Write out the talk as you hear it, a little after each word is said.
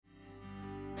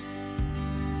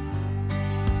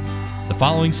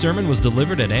following sermon was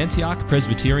delivered at Antioch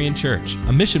Presbyterian Church,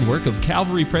 a mission work of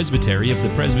Calvary Presbytery of the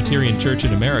Presbyterian Church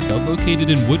in America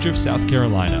located in Woodruff, South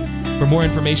Carolina. For more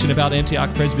information about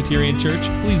Antioch Presbyterian Church,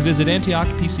 please visit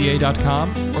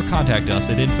antiochpca.com or contact us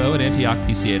at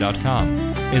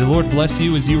info@antiochpca.com. May the Lord bless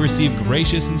you as you receive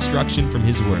gracious instruction from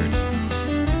His Word.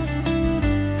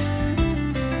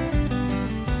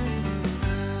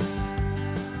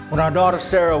 When our daughter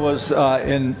Sarah was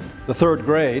in the third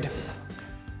grade,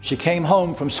 she came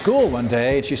home from school one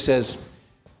day and she says,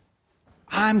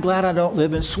 "I'm glad I don't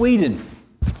live in Sweden."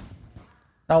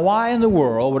 Now, why in the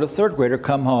world would a third grader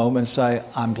come home and say,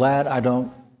 "I'm glad I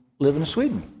don't live in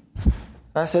Sweden"?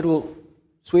 I said, "Well,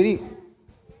 sweetie,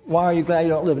 why are you glad you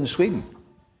don't live in Sweden?"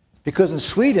 "Because in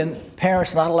Sweden,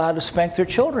 parents are not allowed to spank their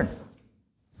children."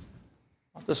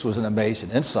 Well, this was an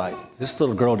amazing insight. This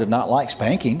little girl did not like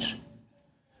spankings,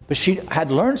 but she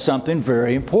had learned something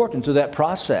very important through that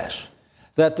process,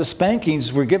 that the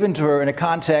spankings were given to her in a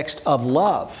context of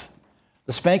love.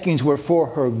 The spankings were for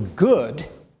her good,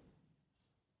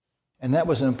 and that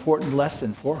was an important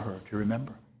lesson for her to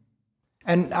remember.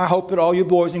 And I hope that all you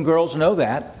boys and girls know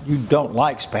that. You don't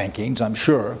like spankings, I'm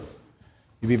sure.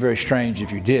 It'd be very strange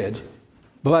if you did.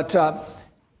 But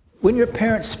when your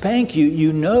parents spank you,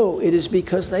 you know it is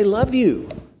because they love you.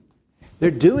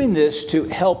 They're doing this to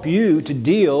help you to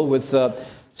deal with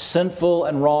sinful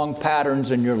and wrong patterns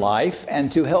in your life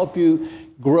and to help you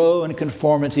grow in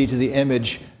conformity to the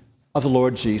image of the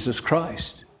Lord Jesus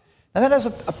Christ. Now that is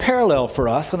a parallel for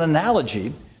us, an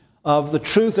analogy of the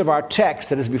truth of our text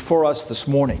that is before us this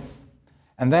morning.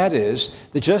 And that is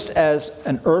that just as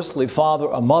an earthly father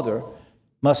or mother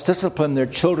must discipline their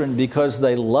children because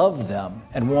they love them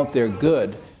and want their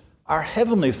good, our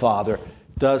Heavenly Father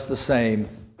does the same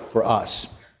for us.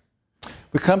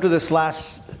 We come to this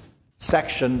last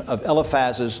section of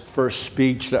Eliphaz's first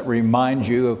speech that reminds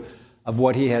you of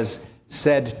what he has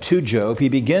said to Job. He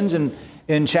begins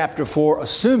in chapter 4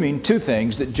 assuming two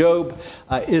things, that Job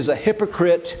is a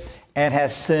hypocrite and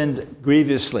has sinned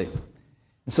grievously.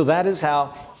 And so that is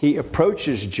how he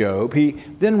approaches Job. He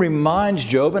then reminds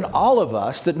Job and all of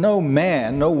us that no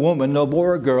man, no woman, no boy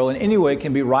or girl in any way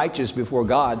can be righteous before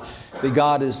God, that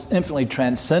God is infinitely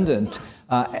transcendent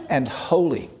and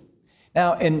holy.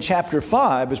 Now, in chapter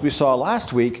 5, as we saw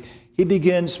last week, he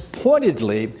begins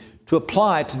pointedly to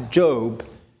apply to Job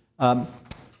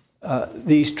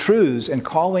these truths and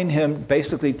calling him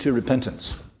basically to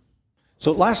repentance.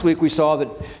 So last week we saw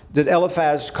that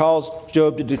Eliphaz calls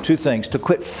Job to do two things: to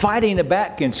quit fighting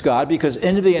back against God, because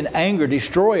envy and anger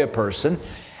destroy a person,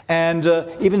 and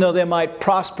even though they might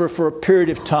prosper for a period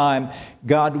of time,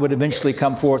 God would eventually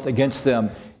come forth against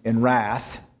them in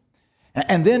wrath.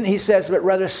 And then he says, but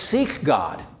rather seek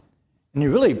God. And he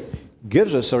really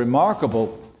gives us a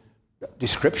remarkable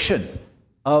description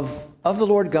of the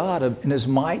Lord God, in His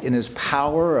might, in His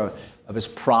power, of His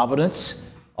providence.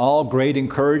 All great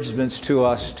encouragements to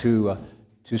us to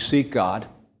seek God.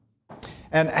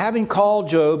 And having called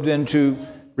Job then to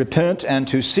repent and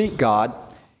to seek God,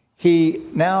 he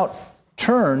now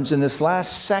turns in this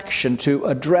last section to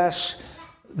address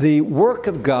the work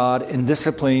of God in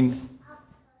disciplining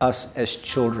us as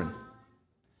children.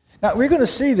 Now, we're going to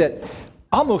see that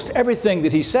almost everything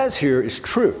that he says here is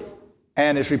true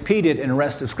and is repeated in the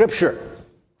rest of Scripture,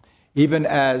 even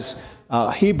as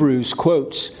Hebrews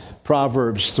quotes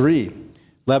Proverbs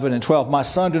 3:11 and 12. "My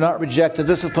son, do not reject the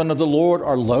discipline of the Lord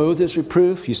or loathe His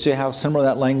reproof." You see how similar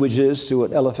that language is to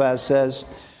what Eliphaz says.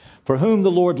 "For whom the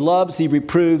Lord loves, He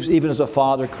reproves, even as a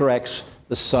father corrects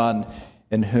the son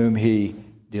in whom He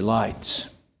delights."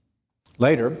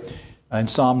 Later, in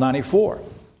Psalm 94,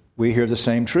 we hear the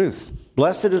same truth.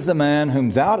 "Blessed is the man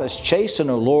whom thou dost chasten,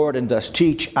 O Lord, and dost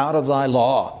teach out of thy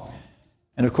law."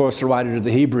 And of course, the writer to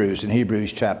the Hebrews in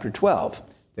Hebrews chapter 12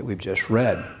 that we've just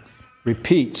read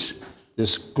repeats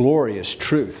this glorious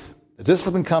truth. The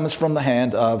discipline comes from the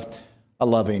hand of a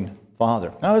loving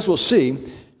Father. Now, as we'll see,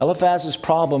 Eliphaz's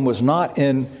problem was not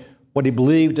in what he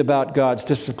believed about God's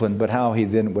discipline, but how he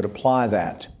then would apply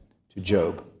that to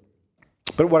Job.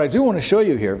 But what I do want to show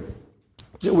you here,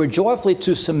 that we're joyfully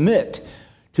to submit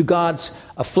to God's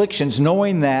afflictions,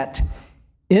 knowing that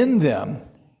in them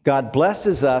God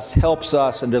blesses us, helps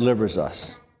us, and delivers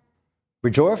us.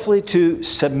 We're joyfully to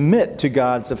submit to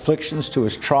God's afflictions, to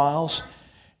His trials,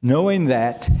 knowing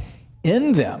that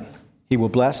in them He will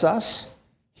bless us,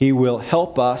 He will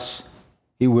help us,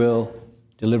 He will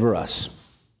deliver us.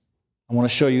 I want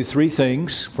to show you three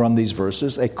things from these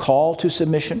verses: a call to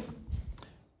submission,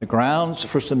 the grounds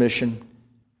for submission,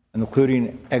 and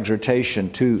including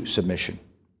exhortation to submission.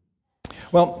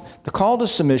 Well, the call to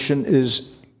submission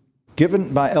is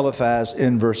given by Eliphaz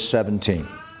in verse 17.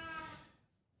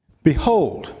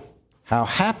 Behold, how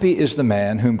happy is the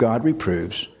man whom God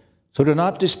reproves, so do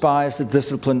not despise the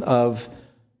discipline of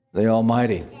the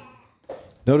Almighty.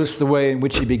 Notice the way in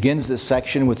which he begins this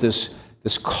section with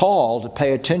this call to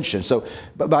pay attention. So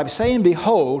by saying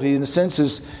behold, he in a sense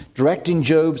is directing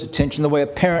Job's attention the way a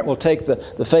parent will take the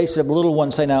face of a little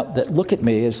one, saying, now, that look at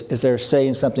me, as they're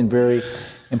saying something very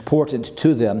important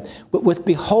to them. But with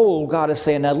behold, God is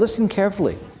saying, now listen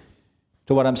carefully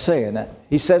to what I'm saying.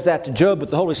 He says that to Job, but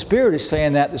the Holy Spirit is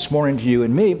saying that this morning to you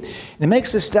and me. And he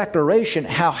makes this declaration,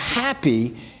 how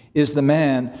happy is the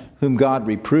man whom God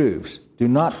reproves. Do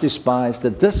not despise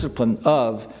the discipline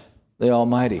of the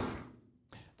Almighty.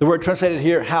 The word translated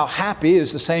here, how happy,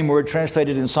 is the same word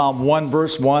translated in Psalm 1,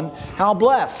 verse 1, how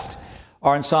blessed,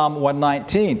 or in Psalm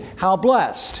 119, how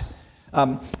blessed.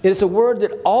 It is a word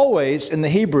that always in the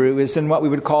Hebrew is in what we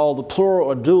would call the plural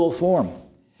or dual form.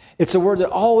 It's a word that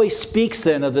always speaks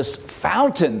then of this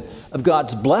fountain of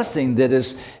God's blessing that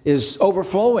is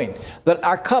overflowing, that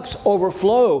our cups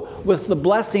overflow with the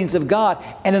blessings of God.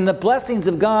 And in the blessings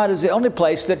of God is the only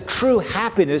place that true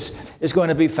happiness is going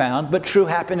to be found. But true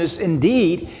happiness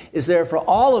indeed is there for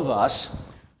all of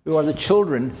us who are the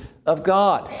children of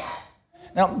God.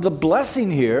 Now, the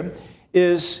blessing here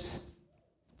is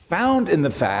found in the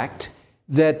fact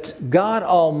that God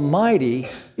Almighty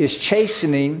is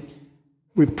chastening,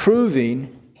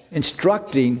 reproving,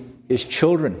 instructing his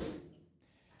children.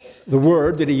 The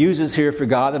word that he uses here for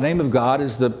God, the name of God,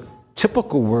 is the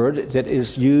typical word that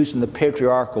is used in the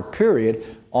patriarchal period,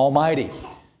 Almighty.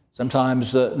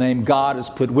 Sometimes the name God is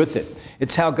put with it.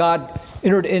 It's how God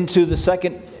entered into the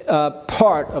second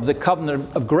part of the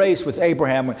covenant of grace with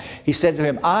Abraham when he said to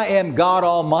him, I am God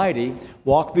Almighty,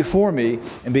 walk before me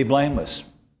and be blameless.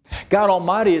 God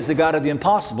Almighty is the God of the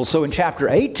impossible. So in chapter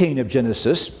 18 of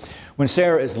Genesis, when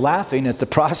Sarah is laughing at the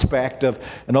prospect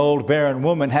of an old barren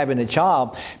woman having a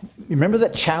child, remember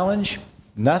that challenge?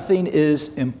 Nothing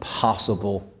is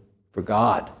impossible for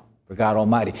God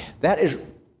Almighty. That is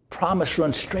promise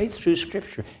runs straight through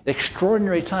Scripture at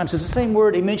extraordinary times. It's the same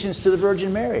word he mentions to the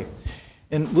Virgin Mary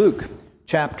in Luke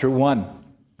chapter 1.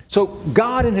 So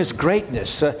God in his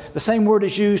greatness, the same word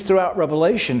is used throughout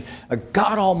Revelation,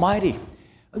 God Almighty.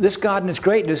 This God in his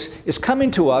greatness is coming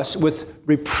to us with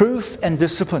reproof and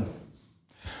discipline,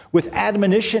 with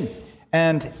admonition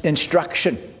and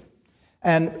instruction.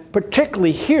 And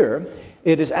particularly here,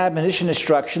 it is admonition and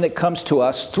instruction that comes to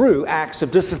us through acts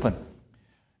of discipline.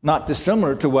 Not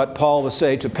dissimilar to what Paul would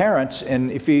say to parents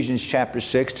in Ephesians chapter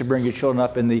 6, to bring your children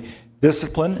up in the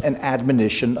discipline and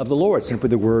admonition of the Lord. Simply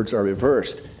the words are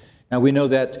reversed. Now we know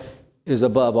that is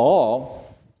above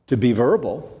all to be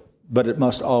verbal, but it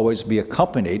must always be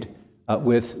accompanied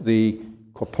with the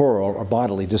corporal or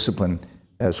bodily discipline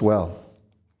as well.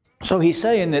 So he's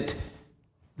saying that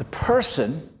the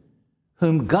person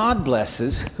whom God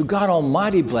blesses, who God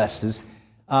Almighty blesses,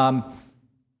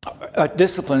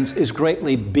 disciplines, is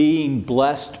greatly being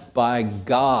blessed by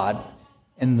God,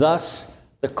 and thus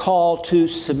the call to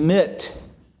submit.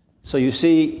 So you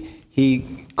see,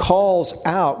 he calls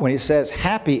out when he says,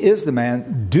 happy is the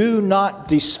man, do not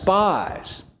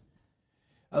despise.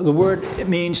 The word, it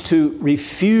means to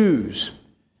refuse,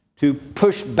 to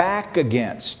push back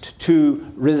against, to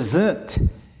resent.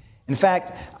 In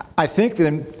fact, I think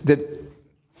that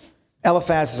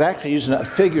Eliphaz is actually using a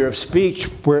figure of speech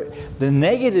where the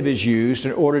negative is used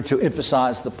in order to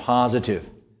emphasize the positive.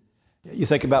 You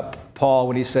think about Paul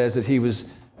when he says that he was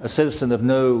a citizen of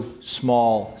no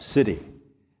small city.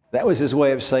 That was his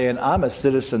way of saying, I'm a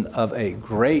citizen of a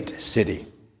great city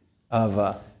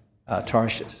of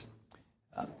Tarshish.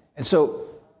 And so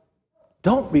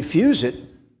don't refuse it,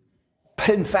 but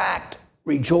in fact,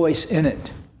 rejoice in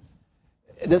it.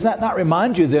 Does that not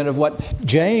remind you then of what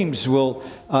James will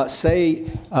say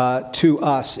to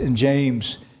us in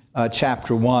James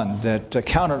chapter 1, that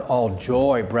count it all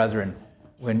joy, brethren,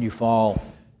 when you fall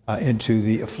into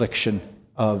the affliction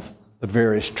of the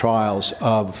various trials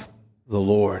of the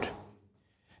Lord.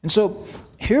 And so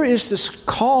here is this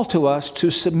call to us to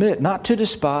submit, not to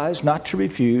despise, not to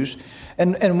refuse.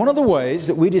 And one of the ways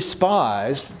that we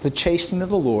despise the chastening of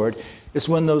the Lord is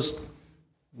when those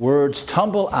words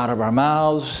tumble out of our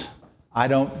mouths. I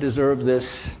don't deserve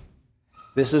this.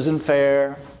 This isn't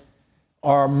fair.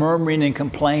 Or murmuring and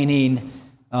complaining,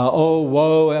 oh,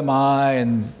 woe am I,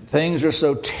 and things are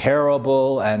so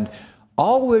terrible. And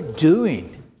all we're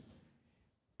doing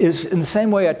is, in the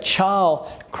same way a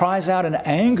child cries out in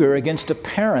anger against a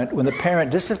parent, when the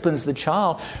parent disciplines the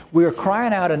child, we are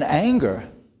crying out in anger.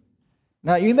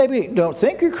 Now, you maybe don't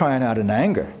think you're crying out in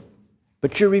anger,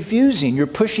 but you're refusing, you're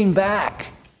pushing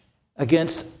back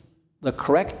against the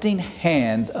correcting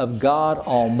hand of God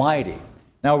Almighty.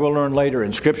 Now we'll learn later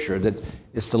in Scripture that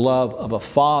it's the love of a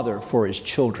father for his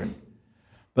children.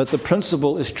 But the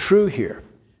principle is true here.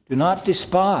 Do not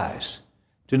despise.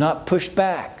 Do not push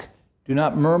back. Do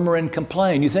not murmur and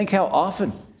complain. You think how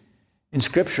often in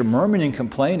Scripture, murmuring and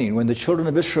complaining, when the children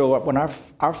of Israel, when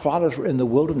our fathers were in the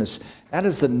wilderness, that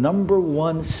is the number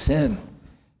one sin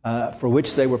for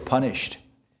which they were punished.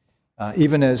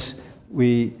 Even as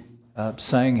we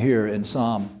sang here in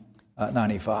Psalm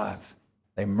 95,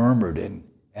 they murmured and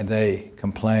they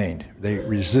complained. They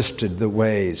resisted the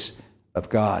ways of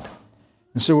God.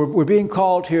 And so we're being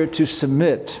called here to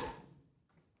submit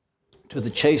to the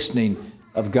chastening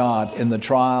of God in the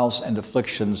trials and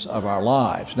afflictions of our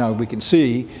lives. Now, we can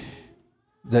see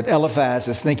that Eliphaz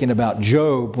is thinking about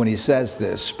Job when he says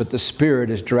this, but the Spirit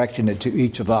is directing it to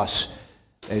each of us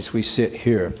as we sit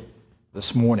here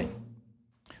this morning.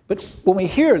 But when we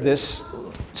hear this,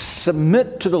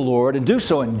 submit to the Lord and do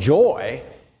so in joy,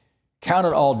 count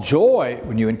it all joy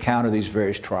when you encounter these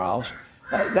various trials,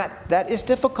 that is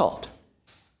difficult.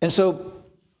 And so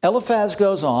Eliphaz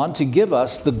goes on to give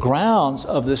us the grounds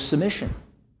of this submission.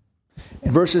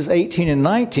 In verses 18 and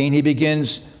 19, he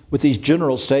begins with these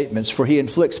general statements, for he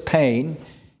inflicts pain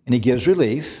and he gives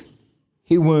relief.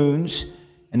 He wounds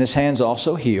and his hands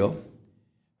also heal.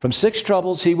 From 6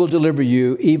 troubles he will deliver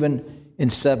you, even in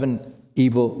 7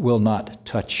 evil will not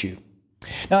touch you.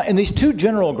 Now, in these 2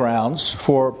 general grounds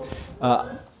for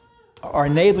are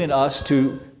enabling us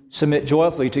to submit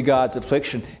joyfully to God's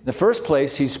affliction. In the first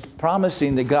place, he's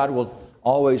promising that God will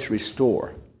always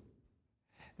restore,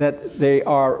 that they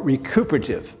are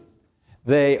recuperative,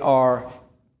 they are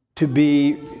to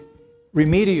be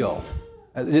remedial,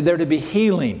 they're to be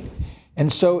healing.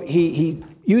 And so he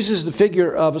uses the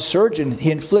figure of a surgeon. He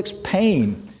inflicts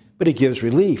pain, but he gives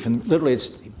relief. And literally,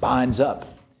 he binds up.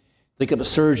 Think of a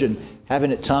surgeon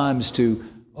having at times to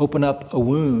open up a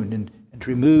wound and to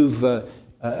remove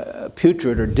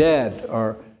putrid or dead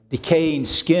or decaying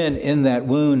skin in that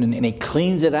wound, and he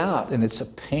cleans it out, and it's a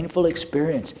painful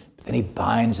experience, but then he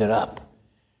binds it up.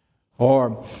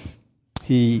 Or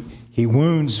he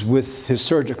wounds with his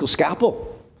surgical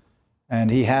scalpel, and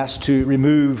he has to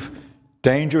remove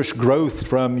dangerous growth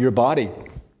from your body,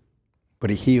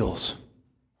 but he heals.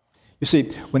 You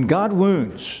see, when God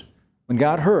wounds, when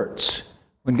God hurts,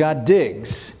 when God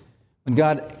digs, when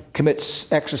God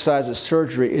exercises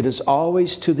surgery, it is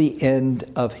always to the end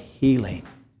of healing.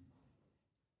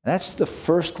 That's the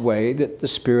first way that the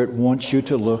Spirit wants you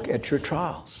to look at your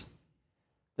trials.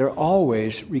 They're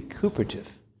always recuperative.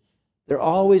 They're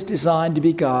always designed to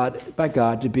be by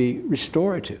God to be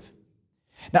restorative.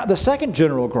 Now, the second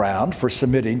general ground for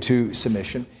submitting to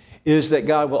submission is that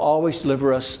God will always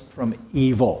deliver us from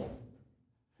evil.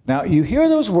 Now, you hear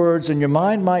those words and your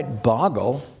mind might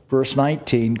boggle. Verse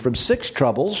 19, from 6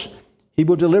 troubles he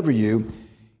will deliver you,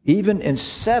 even in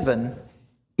 7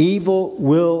 evil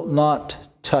will not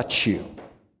touch you.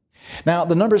 Now,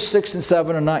 the numbers 6 and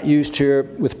 7 are not used here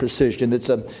with precision. It's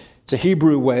a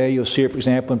Hebrew way. You'll see it, for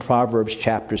example, in Proverbs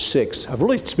chapter 6. I'm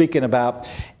really speaking about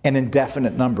an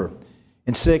indefinite number.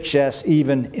 In 6, yes,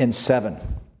 even in 7.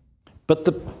 But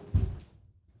the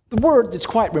word that's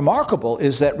quite remarkable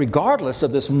is that regardless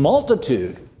of this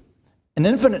multitude, an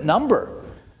infinite number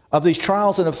of these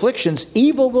trials and afflictions,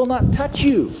 evil will not touch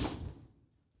you.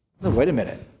 Wait a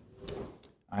minute.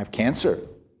 I have cancer.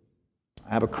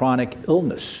 I have a chronic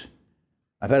illness.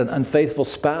 I've had an unfaithful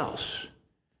spouse.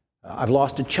 I've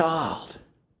lost a child.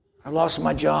 I've lost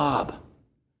my job.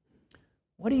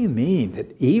 What do you mean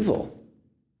that evil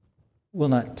will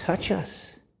not touch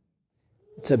us?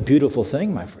 It's a beautiful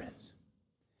thing, my friends.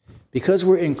 Because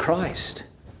we're in Christ,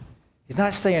 he's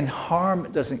not saying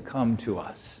harm doesn't come to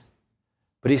us,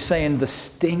 but he's saying the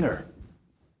stinger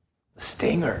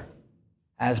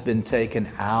has been taken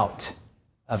out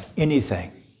of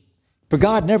anything. For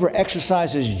God never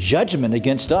exercises judgment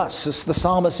against us. The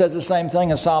psalmist says the same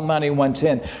thing in Psalm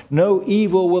 91:10. No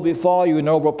evil will befall you,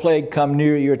 nor will plague come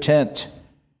near your tent.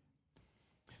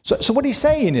 So what he's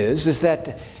saying is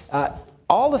that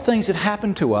all the things that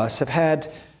happen to us have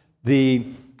had the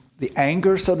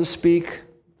anger, so to speak,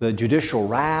 the judicial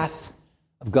wrath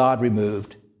of God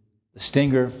removed, the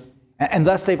stinger, and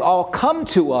thus they've all come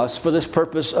to us for this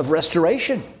purpose of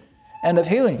restoration and of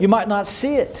healing. You might not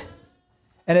see it,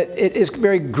 and it is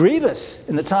very grievous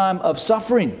in the time of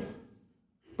suffering.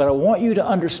 But I want you to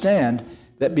understand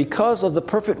that because of the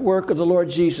perfect work of the Lord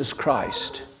Jesus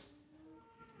Christ,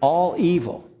 all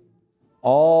evil,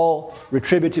 all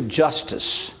retributive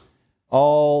justice,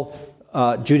 all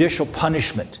judicial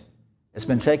punishment has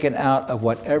been taken out of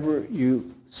whatever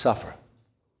you suffer.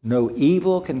 No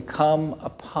evil can come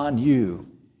upon you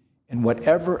in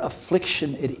whatever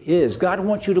affliction it is. God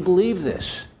wants you to believe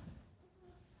this.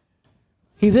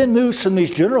 He then moves from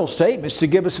these general statements to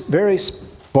give us very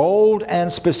bold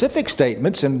and specific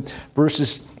statements in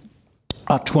verses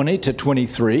 20 to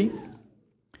 23.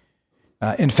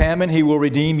 In famine he will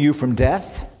redeem you from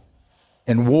death,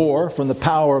 in war from the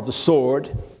power of the sword.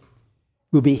 You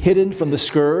will be hidden from the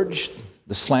scourge,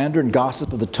 the slander and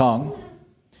gossip of the tongue.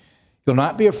 You'll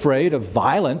not be afraid of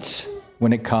violence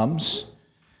when it comes.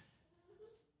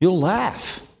 You'll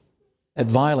laugh at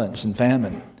violence and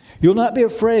famine. You'll not be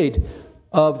afraid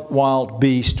of wild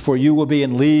beast, for you will be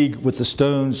in league with the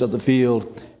stones of the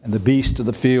field, and the beasts of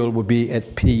the field will be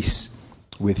at peace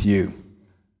with you.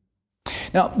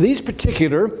 Now, these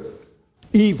particular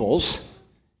evils,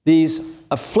 these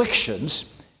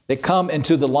afflictions that come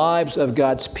into the lives of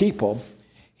God's people,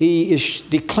 he is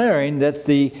declaring that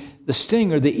the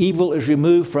sting or the evil is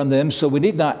removed from them, so we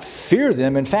need not fear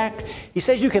them. In fact, he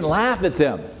says you can laugh at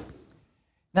them.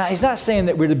 Now, he's not saying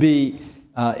that we're to be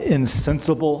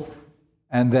insensible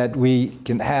and that we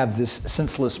can have this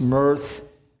senseless mirth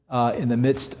in the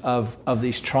midst of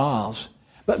these trials.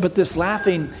 But this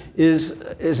laughing is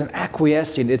an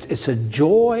acquiescing. It's a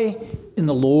joy in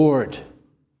the Lord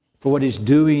for what he's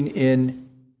doing in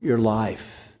your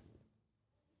life.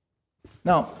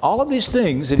 Now, all of these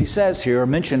things that he says here are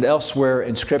mentioned elsewhere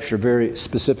in Scripture very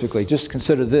specifically. Just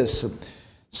consider this.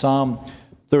 Psalm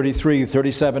 33,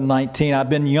 37, 19.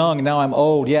 I've been young, and now I'm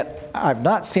old, yet I've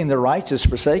not seen the righteous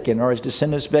forsaken, or his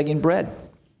descendants begging bread.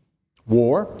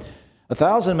 War.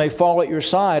 1,000 may fall at your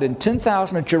side, and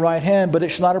 10,000 at your right hand, but it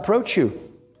shall not approach you.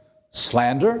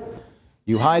 Slander.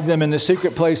 You hide them in the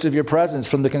secret place of your presence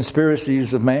from the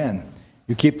conspiracies of man.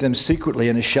 You keep them secretly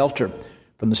in a shelter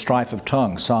from the strife of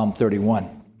tongue. Psalm 31.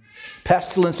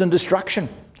 Pestilence and destruction.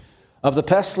 Of the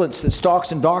pestilence that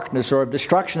stalks in darkness, or of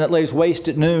destruction that lays waste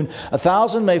at noon,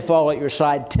 1,000 may fall at your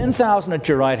side, 10,000 at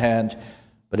your right hand,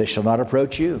 but it shall not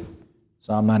approach you.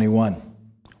 Psalm 91.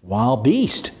 Wild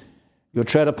beast. You'll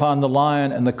tread upon the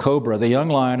lion and the cobra, the young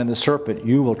lion and the serpent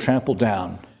you will trample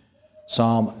down.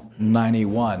 Psalm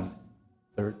 91,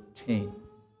 13.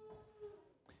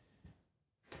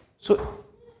 So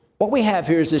what we have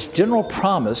here is this general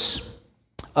promise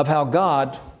of how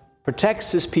God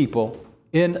protects his people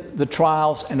in the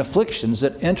trials and afflictions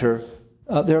that enter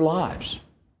their lives.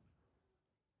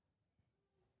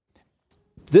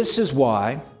 This is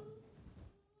why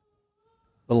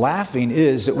the laughing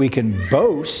is that we can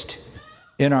boast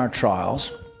in our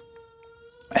trials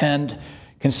and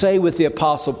can say with the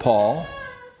Apostle Paul,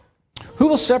 who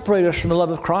will separate us from the love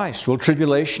of Christ? Will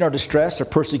tribulation or distress or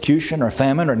persecution or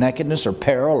famine or nakedness or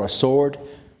peril or sword?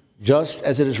 Just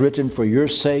as it is written, for your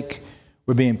sake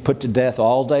we're being put to death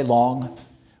all day long.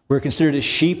 We're considered as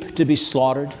sheep to be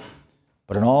slaughtered.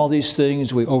 But in all these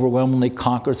things we overwhelmingly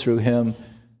conquer through him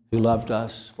who loved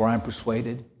us. For I am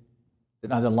persuaded that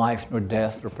neither life nor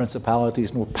death, nor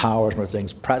principalities, nor powers, nor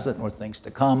things present, nor things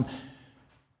to come,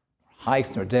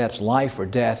 height nor depth, life or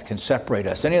death can separate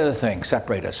us. Any other thing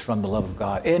separate us from the love of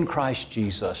God in Christ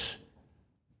Jesus,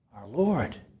 our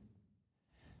Lord.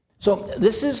 So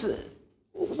this is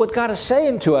what God is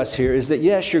saying to us here, is that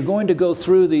yes, you're going to go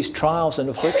through these trials and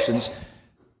afflictions.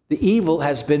 The evil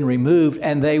has been removed,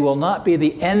 and they will not be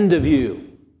the end of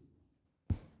you.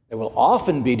 There will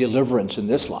often be deliverance in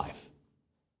this life,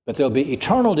 but there'll be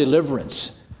eternal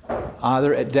deliverance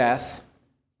either at death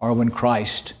or when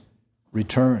Christ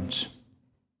returns.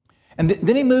 And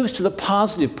then he moves to the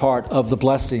positive part of the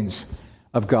blessings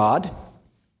of God.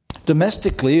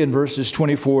 Domestically, in verses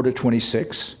 24 to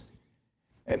 26,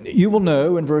 you will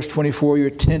know, in verse 24, your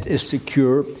tent is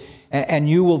secure, and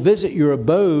you will visit your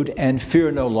abode and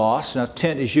fear no loss. Now,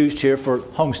 tent is used here for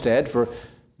homestead, for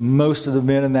most of the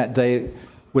men in that day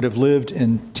would have lived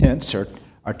in tents or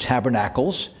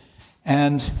tabernacles.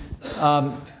 And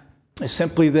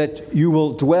simply that you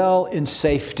will dwell in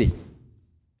safety.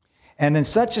 And in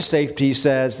such a safety, he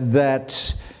says,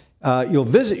 that you'll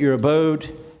visit your abode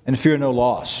and fear no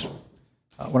loss.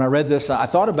 When I read this, I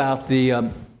thought about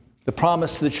the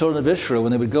promise to the children of Israel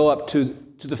when they would go up to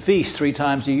the feast 3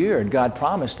 times a year. And God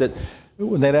promised that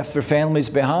when they left their families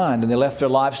behind and they left their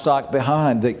livestock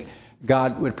behind, that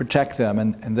God would protect them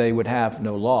and they would have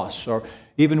no loss. Or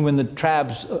even when the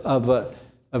tribes of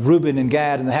Reuben and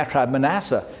Gad and the half-tribe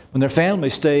Manasseh, when their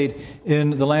families stayed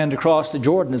in the land across the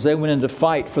Jordan, as they went in to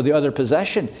fight for the other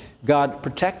possession, God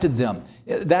protected them.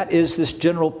 That is this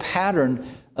general pattern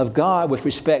of God with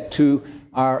respect to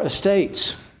our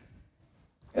estates.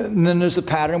 And then there's a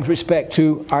pattern with respect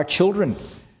to our children.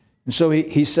 And so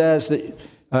he says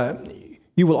that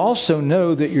you will also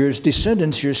know that your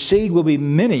descendants, your seed will be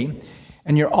many,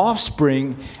 and your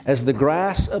offspring as the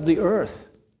grass of the earth.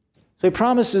 So he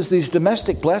promises these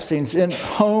domestic blessings in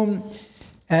home,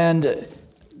 and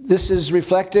this is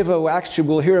reflective of actually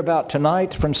we'll hear about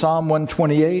tonight from Psalm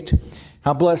 128.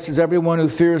 How blessed is everyone who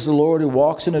fears the Lord, who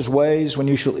walks in his ways. When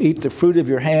you shall eat the fruit of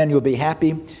your hand, you'll be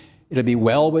happy. It'll be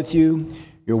well with you.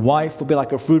 Your wife will be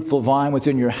like a fruitful vine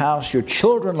within your house, your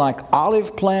children like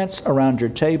olive plants around your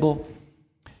table.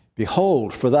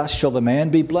 Behold, for thus shall the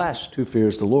man be blessed who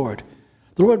fears the Lord.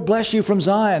 The Lord bless you from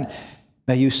Zion.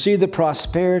 May you see the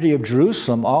prosperity of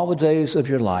Jerusalem all the days of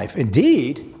your life.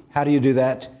 Indeed, how do you do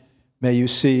that? May you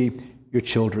see your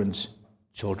children's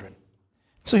children.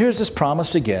 So here's this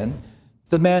promise again.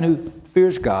 The man who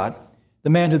fears God, the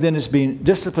man who then is being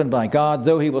disciplined by God,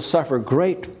 though he will suffer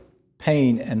great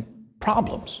pain and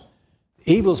problems,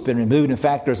 evil's been removed. In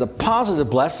fact, there's a positive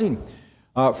blessing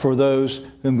for those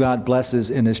whom God blesses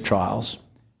in his trials.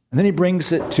 And then he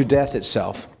brings it to death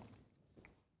itself.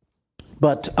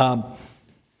 But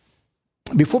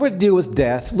before we deal with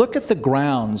death, look at the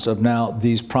grounds of now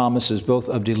these promises, both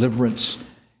of deliverance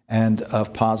and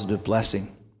of positive blessing.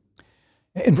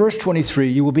 In verse 23,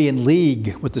 you will be in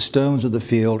league with the stones of the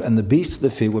field, and the beasts of the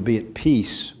field will be at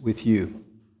peace with you.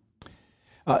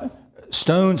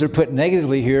 Stones are put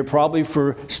negatively here, probably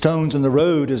for stones in the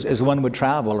road as one would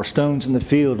travel, or stones in the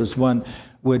field as one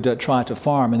would try to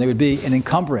farm, and they would be an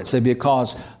encumbrance. They'd be a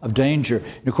cause of danger.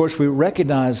 And of course, we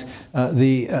recognize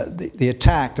the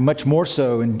attack, and much more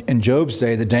so in Job's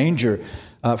day, the danger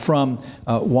from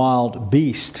wild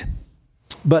beast.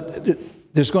 But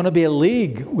there's going to be a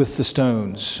league with the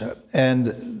stones, and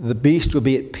the beast will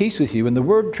be at peace with you. And the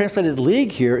word translated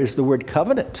league here is the word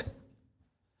covenant.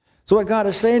 So what God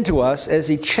is saying to us, as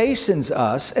he chastens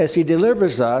us, as he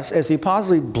delivers us, as he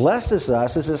positively blesses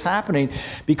us, this is happening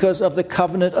because of the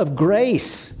covenant of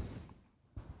grace.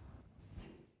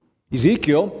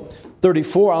 Ezekiel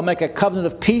 34, I'll make a covenant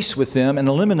of peace with them and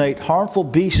eliminate harmful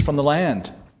beasts from the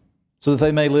land, so that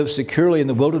they may live securely in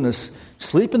the wilderness,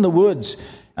 sleep in the woods,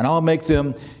 and I'll make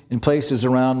them in places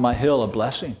around my hill a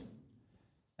blessing.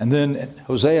 And then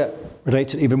Hosea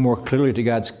relates it even more clearly to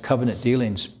God's covenant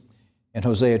dealings. In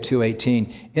Hosea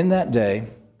 2:18, in that day,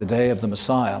 the day of the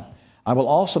Messiah, I will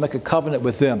also make a covenant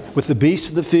with them, with the beasts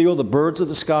of the field, the birds of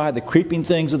the sky, the creeping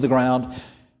things of the ground.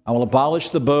 I will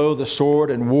abolish the bow, the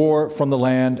sword, and war from the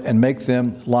land, and make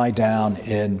them lie down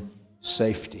in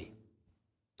safety.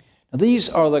 Now, these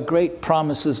are the great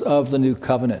promises of the new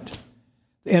covenant.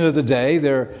 At the end of the day,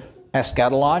 they're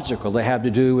eschatological. They have to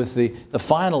do with the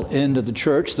final end of the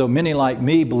church, though many like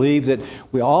me believe that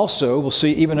we also will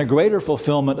see even a greater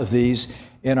fulfillment of these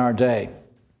in our day.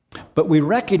 But we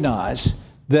recognize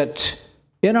that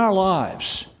in our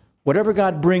lives, whatever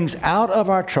God brings out of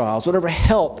our trials, whatever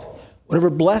help, whatever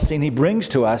blessing he brings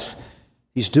to us,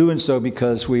 he's doing so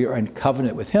because we are in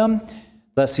covenant with him.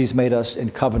 Thus, he's made us in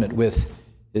covenant with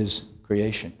his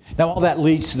creation. Now, all that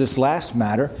leads to this last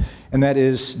matter, and that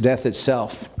is death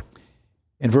itself.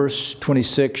 In verse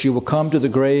 26, you will come to the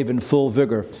grave in full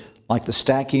vigor, like the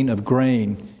stacking of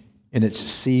grain in its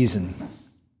season.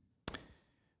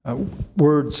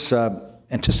 Words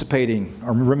anticipating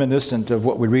or reminiscent of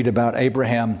what we read about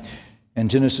Abraham in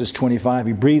Genesis 25.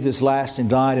 He breathed his last and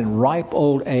died in ripe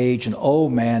old age, an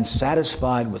old man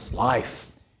satisfied with life.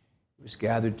 He was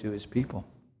gathered to his people.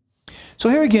 So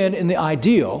here again, in the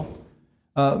ideal,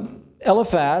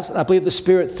 Eliphaz, I believe the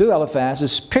Spirit through Eliphaz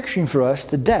is picturing for us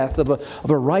the death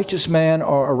of a righteous man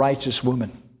or a righteous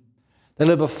woman. They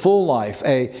live a full life,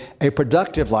 a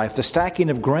productive life. The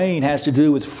stacking of grain has to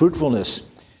do with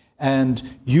fruitfulness and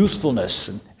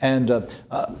usefulness and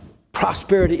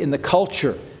prosperity in the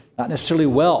culture, not necessarily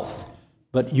wealth,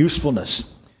 but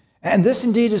usefulness. And this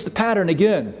indeed is the pattern,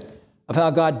 again, of how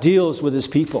God deals with his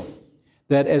people,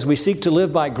 that as we seek to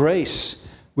live by grace,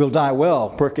 we'll die well.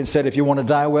 Perkins said, if you want to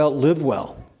die well, live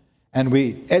well. And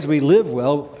as we live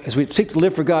well, as we seek to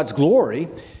live for God's glory,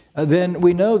 then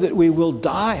we know that we will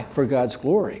die for God's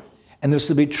glory. And this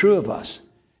will be true of us.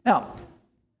 Now,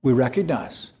 we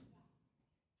recognize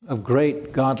of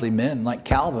great godly men like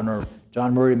Calvin or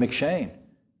John Murray McCheyne,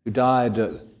 who died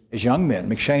as young men.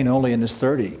 McCheyne only in his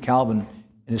 30s, Calvin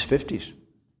in his 50s.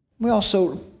 We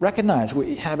also recognize,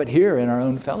 we have it here in our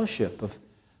own fellowship of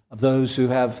those who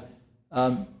have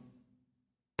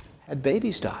had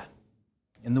babies die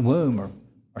in the womb or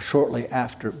shortly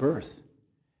after birth.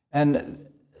 And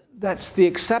that's the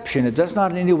exception. It does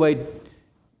not in any way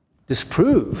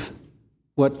disprove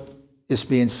what is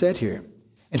being said here.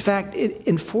 In fact, it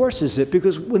enforces it,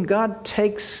 because when God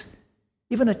takes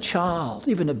even a child,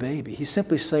 even a baby, he's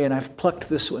simply saying, I've plucked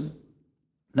this one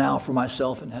now for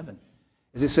myself in heaven.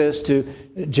 As he says to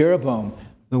Jeroboam,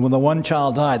 when the one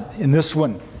child died, in this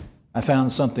one, I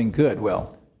found something good.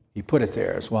 Well, he put it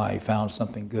there. That's why he found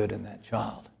something good in that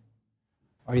child.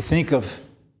 Or you think of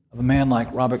a man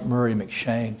like Robert Murray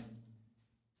McCheyne.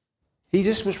 He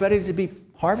just was ready to be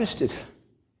harvested.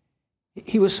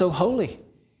 He was so holy.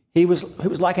 He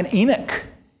was like an Enoch.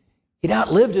 He'd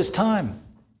outlived his time.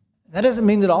 That doesn't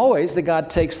mean that always that God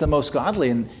takes the most godly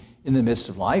in the midst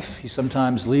of life. He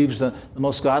sometimes leaves the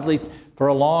most godly for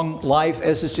a long life,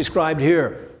 as is described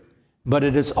here. But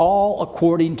it is all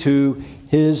according to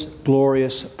his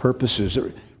glorious purposes.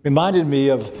 It reminded me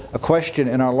of a question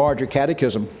in our larger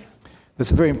catechism.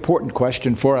 It's a very important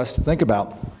question for us to think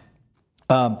about.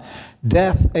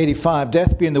 Death, 85,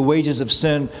 death being the wages of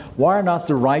sin, why are not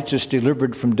the righteous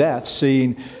delivered from death,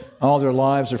 seeing all their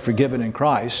lives are forgiven in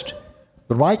Christ?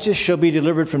 The righteous shall be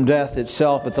delivered from death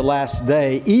itself at the last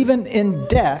day, even in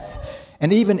death,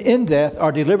 and even in death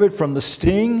are delivered from the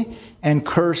sting and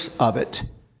curse of it,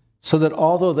 so that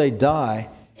although they die,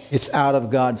 it's out of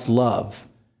God's love,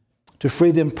 to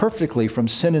free them perfectly from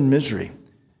sin and misery,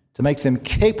 to make them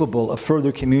capable of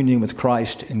further communion with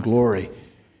Christ in glory,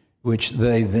 which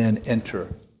they then enter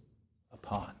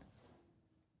upon.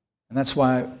 And that's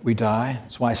why we die.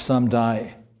 That's why some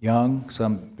die young,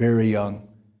 some very young.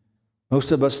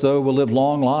 Most of us, though, will live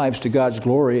long lives to God's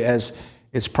glory, as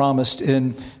it's promised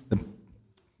in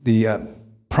the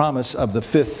promise of the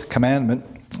fifth commandment,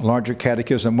 larger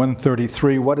catechism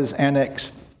 133. What is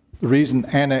annexed? The reason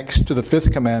annexed to the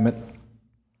fifth commandment.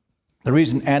 The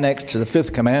reason annexed to the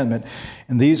fifth commandment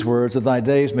in these words, that thy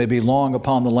days may be long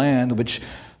upon the land which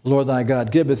the Lord thy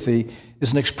God giveth thee,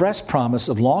 is an express promise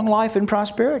of long life and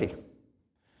prosperity,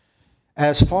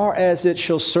 as far as it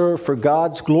shall serve for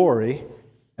God's glory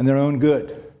and their own good,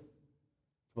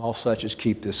 to all such as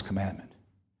keep this commandment.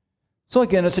 So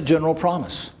again, it's a general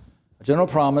promise. A general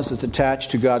promise is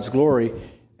attached to God's glory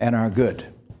and our good.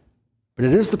 But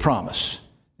it is the promise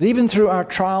that even through our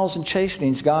trials and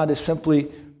chastenings, God is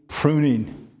simply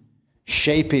pruning,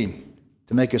 shaping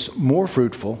to make us more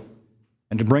fruitful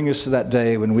and to bring us to that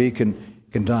day when we can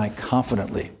die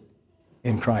confidently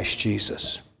in Christ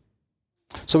Jesus.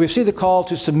 So we see the call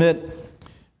to submit.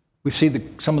 We see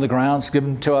some of the grounds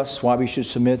given to us why we should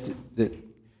submit, that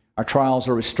our trials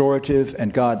are restorative,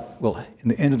 and God will, in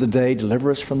the end of the day,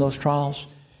 deliver us from those trials.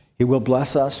 He will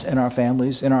bless us in our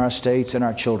families, in our estates, in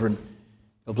our children.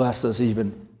 He'll bless us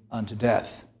even unto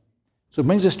death. So it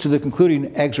brings us to the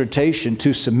concluding exhortation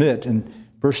to submit in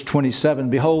verse 27.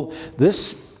 Behold,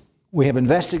 this we have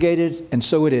investigated, and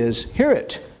so it is. Hear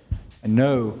it, and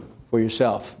know for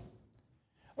yourself.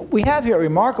 We have here a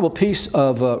remarkable piece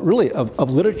of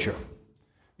literature.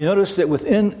 You notice that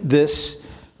within this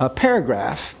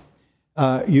paragraph,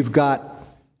 you've got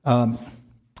an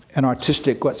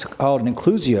artistic, what's called an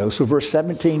inclusio. So verse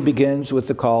 17 begins with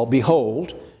the call,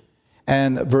 behold,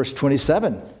 and verse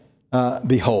 27,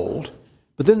 behold.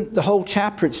 But then the whole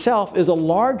chapter itself is a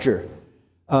larger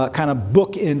kind of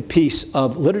bookend piece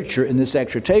of literature in this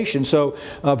exhortation. So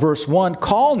verse 1,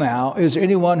 call now, is there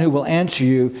anyone who will answer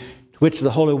you, to which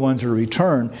the holy ones are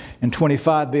returned? And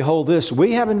 25, behold this,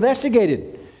 we have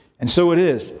investigated, and so it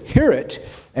is. Hear it,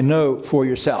 and know for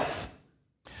yourself.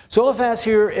 So Eliphaz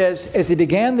here, as he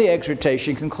began the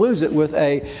exhortation, concludes it with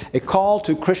a call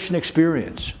to Christian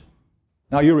experience.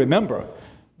 Now you remember,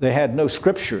 they had no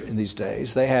scripture in these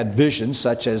days. They had visions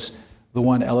such as the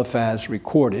one Eliphaz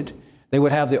recorded. They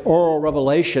would have the oral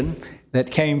revelation that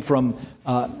came from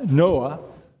Noah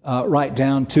right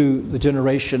down to the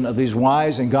generation of these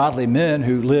wise and godly men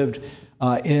who lived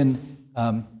in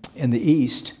the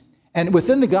East. And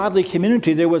within the godly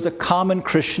community, there was a common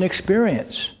Christian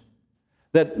experience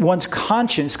that one's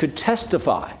conscience could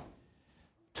testify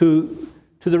to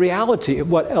the reality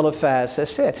of what Eliphaz has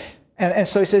said. And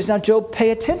so he says, now, Job, pay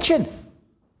attention.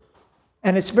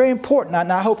 And it's very important.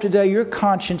 And I hope today your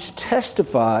conscience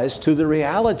testifies to the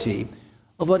reality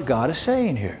of what God is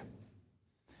saying here.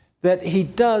 That he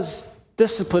does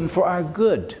discipline for our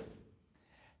good.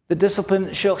 The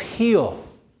discipline shall heal.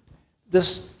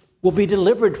 This will be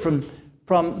delivered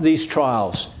from these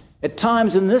trials. At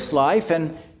times in this life,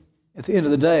 and at the end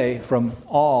of the day, from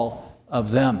all of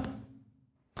them.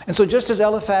 And so just as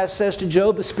Eliphaz says to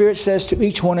Job, the Spirit says to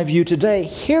each one of you today,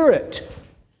 hear it.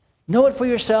 Know it for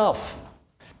yourself.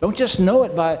 Don't just know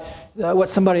it by what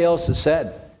somebody else has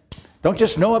said. Don't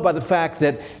just know it by the fact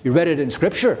that you read it in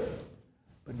Scripture,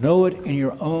 but know it in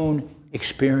your own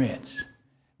experience.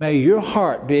 May your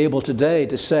heart be able today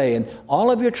to say, in all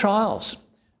of your trials,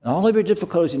 and all of your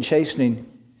difficulties and chastening,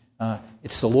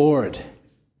 it's the Lord.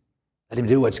 Let him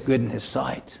do what's good in his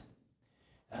sight.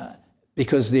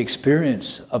 Because the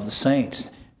experience of the saints,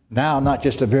 now not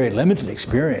just a very limited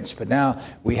experience, but now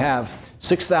we have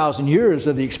 6,000 years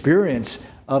of the experience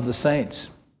of the saints.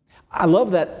 I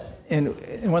love that, and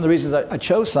one of the reasons I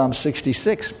chose Psalm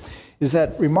 66 is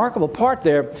that remarkable part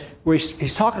there where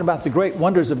he's talking about the great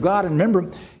wonders of God. And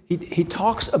remember, he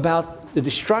talks about the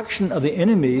destruction of the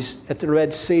enemies at the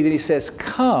Red Sea, that he says,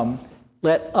 "Come,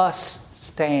 let us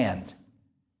stand."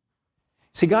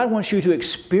 See, God wants you to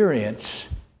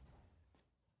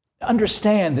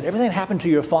understand that everything that happened to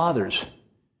your fathers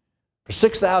for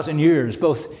 6,000 years,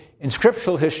 both in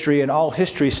scriptural history and all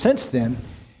history since then,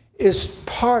 is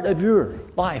part of your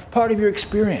life, part of your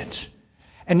experience.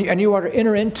 And you are to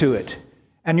enter into it,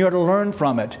 and you are to learn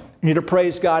from it, and you're to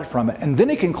praise God from it. And then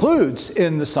he concludes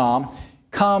in the psalm,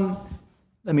 "Come,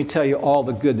 let me tell you all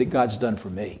the good that God's done for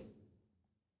me."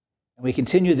 And we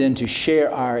continue then to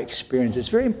share our experience. It's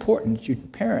very important that you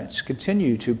parents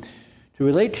continue to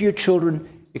relate to your children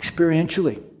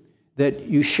experientially, that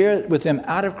you share it with them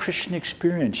out of Christian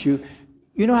experience. You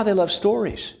know how they love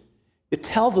stories. You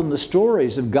tell them the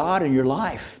stories of God in your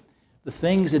life, the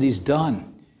things that he's done,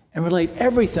 and relate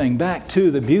everything back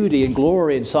to the beauty and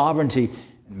glory and sovereignty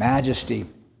and majesty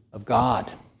of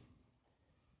God.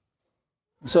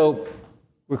 So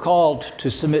we're called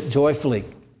to submit joyfully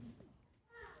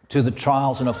to the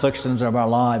trials and afflictions of our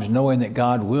lives, knowing that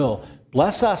God will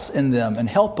bless us in them and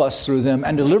help us through them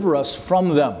and deliver us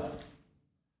from them.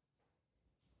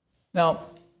 Now,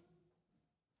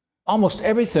 almost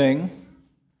everything,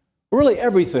 really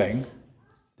everything,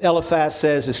 Eliphaz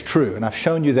says is true, and I've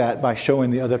shown you that by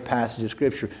showing the other passages of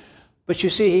Scripture. But you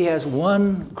see, he has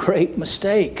one great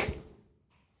mistake.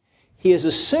 He is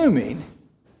assuming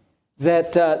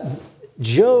that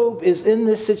Job is in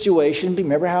this situation.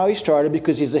 Remember how he started,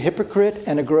 because he's a hypocrite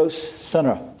and a gross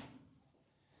sinner.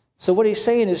 So what he's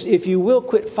saying is, if you will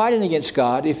quit fighting against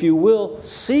God, if you will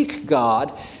seek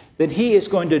God, then he is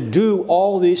going to do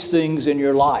all these things in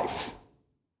your life.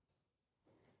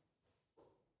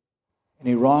 And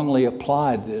he wrongly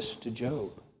applied this to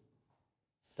Job.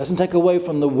 Doesn't take away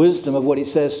from the wisdom of what he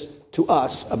says to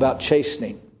us about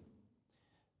chastening.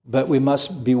 But we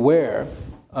must beware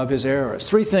of his errors.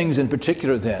 Three things in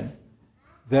particular, then,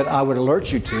 that I would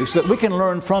alert you to, so that we can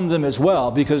learn from them as well.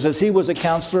 Because as he was a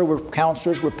counselor, we're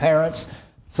counselors, we're parents.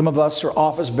 Some of us are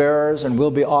office bearers and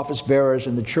will be office bearers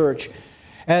in the church.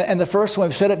 And the first one,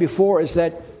 we've said it before, is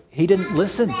that he didn't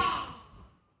listen.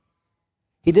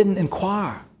 He didn't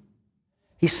inquire.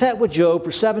 He sat with Job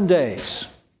for 7 days.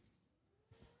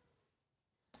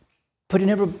 But he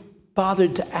never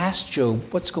bothered to ask Job,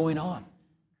 what's going on?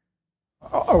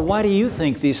 Or why do you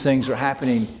think these things are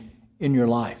happening in your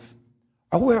life?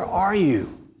 Or where are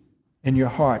you in your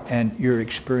heart and your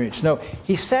experience? No,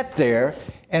 he sat there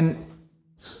and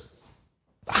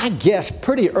I guess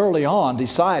pretty early on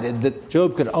decided that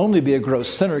Job could only be a gross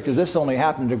sinner because this only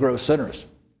happened to gross sinners.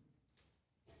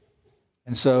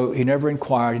 And so he never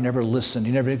inquired, he never listened,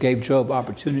 he never gave Job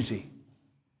opportunity.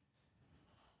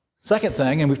 Second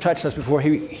thing, and we've touched on this before,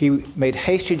 he made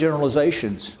hasty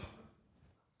generalizations.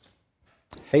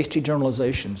 Hasty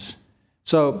generalizations.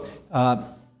 So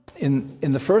in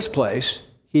the first place,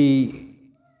 he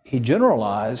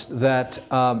generalized that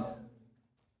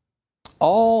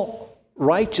all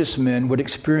righteous men would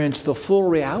experience the full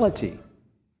reality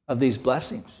of these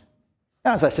blessings.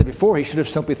 Now, as I said before, he should have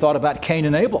simply thought about Cain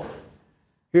and Abel.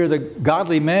 Here, the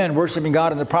godly man worshiping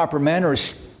God in the proper manner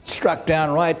is struck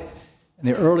down right in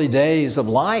the early days of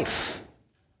life.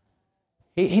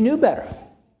 He knew better.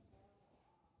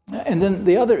 And then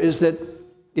the other is that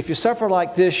if you suffer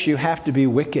like this, you have to be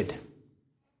wicked.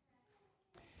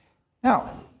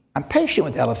 Now, I'm patient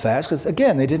with Eliphaz because,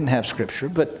 again, they didn't have Scripture,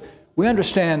 but we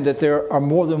understand that there are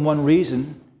more than one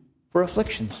reason for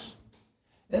afflictions.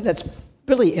 That's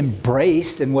really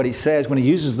embraced in what he says when he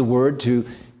uses the word to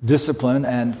discipline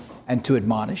and to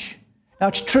admonish. Now,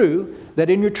 it's true that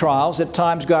in your trials, at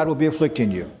times God will be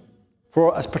afflicting you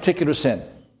for a particular sin.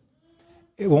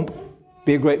 It won't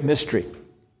be a great mystery.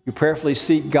 You prayerfully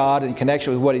seek God in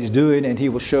connection with what he's doing, and he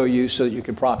will show you so that you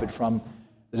can profit from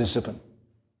the discipline.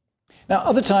 Now,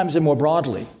 other times and more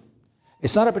broadly,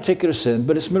 it's not a particular sin,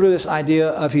 but it's merely this idea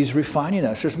of he's refining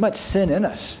us. There's much sin in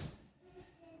us.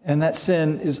 And that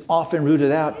sin is often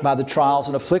rooted out by the trials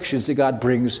and afflictions that God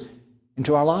brings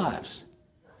into our lives.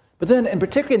 But then, and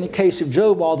particularly in the case of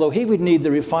Job, although he would need the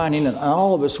refining, and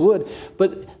all of us would,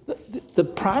 but the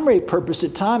primary purpose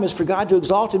at times is for God to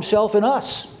exalt himself in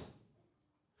us.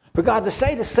 For God to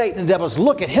say to Satan and the devils,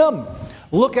 look at him,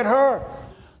 look at her,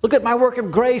 look at my work of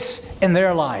grace in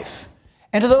their life.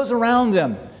 And to those around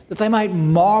them, that they might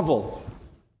marvel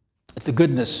at the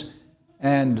goodness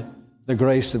and the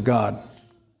grace of God.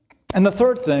 And the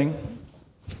third thing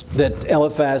that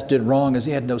Eliphaz did wrong is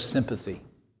he had no sympathy,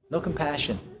 no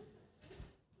compassion.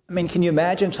 I mean, can you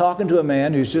imagine talking to a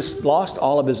man who's just lost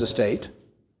all of his estate,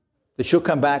 that she'll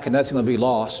come back and nothing will be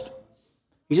lost?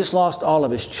 He just lost all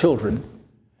of his children,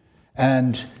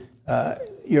 and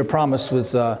you're promised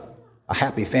with a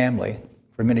happy family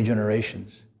for many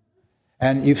generations.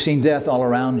 And you've seen death all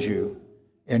around you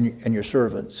and your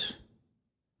servants.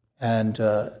 And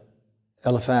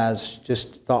Eliphaz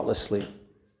just thoughtlessly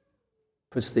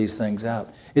puts these things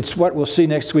out. It's what we'll see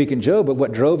next week in Job, but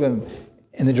what drove him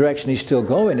in the direction he's still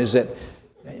going is that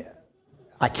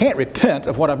I can't repent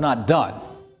of what I've not done.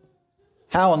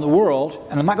 How in the world?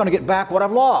 And I'm not going to get back what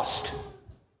I've lost.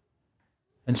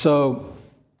 And so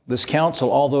this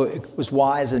counsel, although it was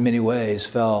wise in many ways,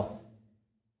 fell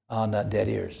on dead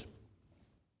ears.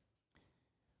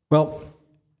 Well,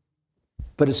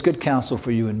 but it's good counsel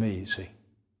for you and me, you see.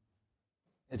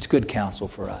 It's good counsel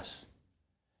for us.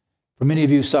 For many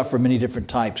of you suffer many different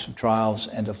types of trials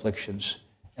and afflictions,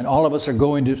 and all of us are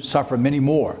going to suffer many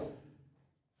more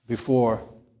before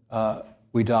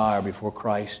we die or before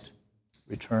Christ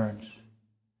returns.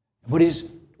 What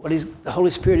the Holy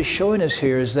Spirit is showing us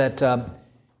here is that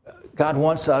God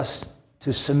wants us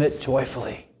to submit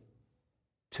joyfully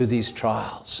to these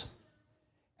trials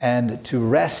and to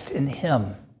rest in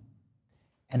Him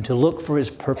and to look for His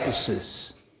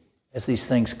purposes as these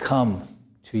things come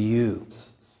to you,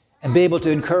 and be able to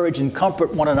encourage and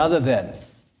comfort one another then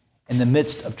in the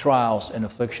midst of trials and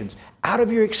afflictions. Out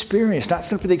of your experience, not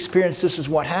simply the experience, this is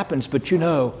what happens, but you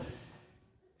know,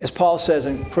 as Paul says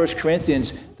in 1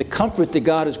 Corinthians, the comfort that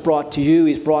God has brought to you,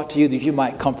 He's brought to you that you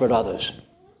might comfort others.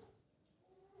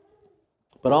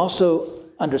 But also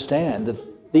understand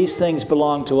that these things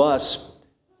belong to us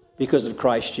because of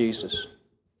Christ Jesus.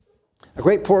 A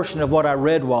great portion of what I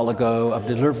read a while ago of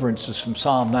deliverance is from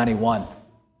Psalm 91. At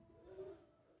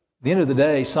the end of the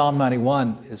day, Psalm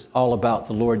 91 is all about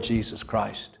the Lord Jesus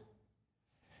Christ.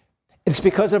 It's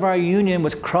because of our union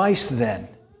with Christ then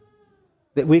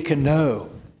that we can know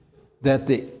that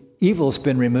the evil's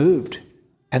been removed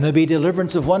and there'll be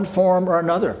deliverance of one form or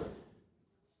another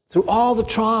through all the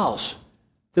trials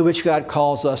through which God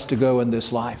calls us to go in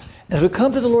this life. And as we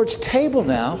come to the Lord's table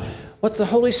now, what the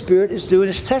Holy Spirit is doing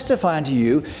is testifying to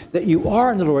you that you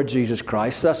are in the Lord Jesus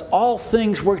Christ. Thus, all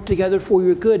things work together for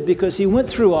your good because He went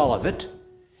through all of it.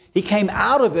 He came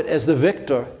out of it as the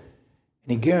victor. And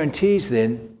He guarantees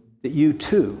then that you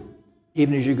too,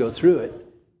 even as you go through it,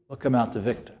 will come out the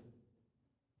victor.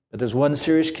 But there's one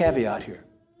serious caveat here.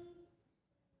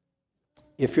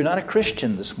 If you're not a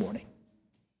Christian this morning,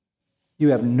 you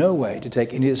have no way to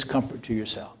take any discomfort to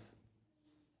yourself.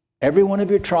 Every one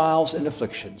of your trials and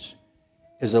afflictions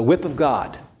is a whip of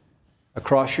God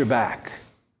across your back,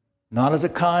 not as a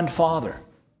kind father,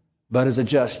 but as a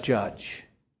just judge.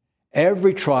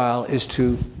 Every trial is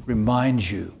to remind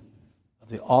you of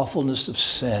the awfulness of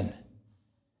sin,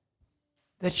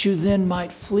 that you then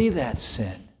might flee that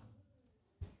sin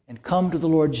and come to the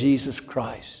Lord Jesus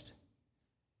Christ.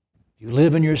 If you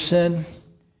live in your sin,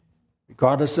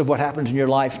 regardless of what happens in your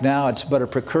life now, it's but a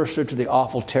precursor to the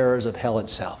awful terrors of hell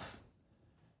itself.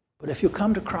 But if you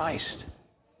come to Christ,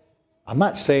 I'm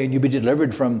not saying you'll be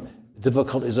delivered from the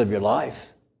difficulties of your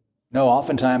life. No,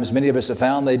 oftentimes many of us have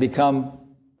found they become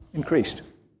increased.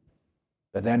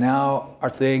 But there now are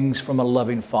things from a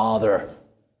loving Father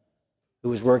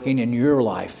who is working in your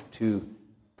life to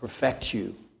perfect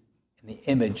you in the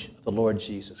image of the Lord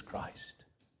Jesus Christ.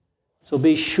 So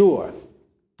be sure,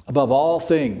 above all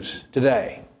things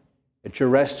today, that you're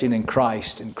resting in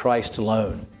Christ and Christ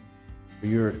alone for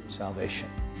your salvation.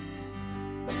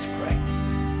 Let's pray.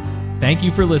 Thank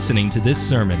you for listening to this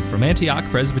sermon from Antioch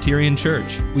Presbyterian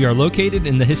Church. We are located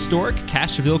in the historic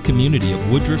Cashville community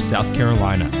of Woodruff, South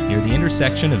Carolina, near the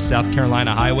intersection of South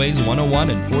Carolina Highways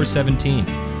 101 and 417.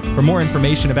 For more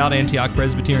information about Antioch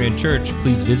Presbyterian Church,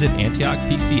 please visit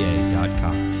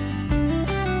antiochpca.com.